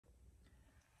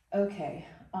Okay,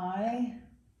 I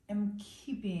am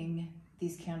keeping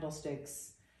these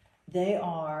candlesticks. They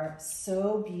are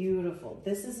so beautiful.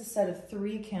 This is a set of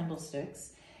 3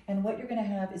 candlesticks, and what you're gonna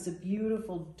have is a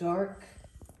beautiful dark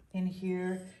in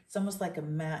here. It's almost like a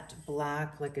matte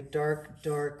black, like a dark,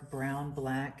 dark brown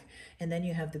black. And then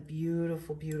you have the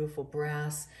beautiful, beautiful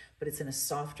brass, but it's in a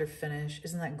softer finish.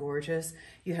 Isn't that gorgeous?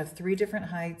 You have 3 different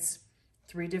heights,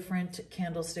 3 different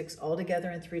candlesticks all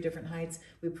together in 3 different heights.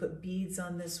 We put beads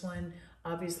on this one.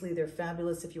 Obviously, they're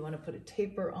fabulous if you want to put a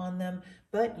taper on them,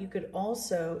 but you could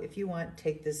also, if you want,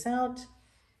 take this out.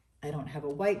 I don't have a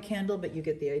white candle, but you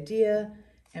get the idea,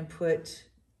 and put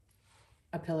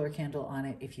a pillar candle on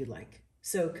it if you like.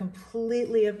 So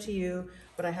completely up to you,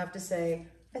 but I have to say,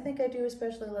 I think I do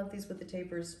especially love these with the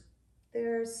tapers.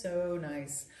 They're so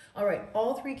nice. All right,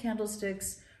 all 3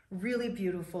 candlesticks, really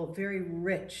beautiful, very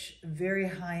rich, very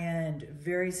high-end,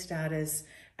 very status,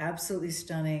 absolutely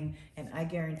stunning, and I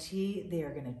guarantee they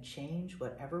are gonna change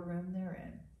whatever room they're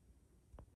in.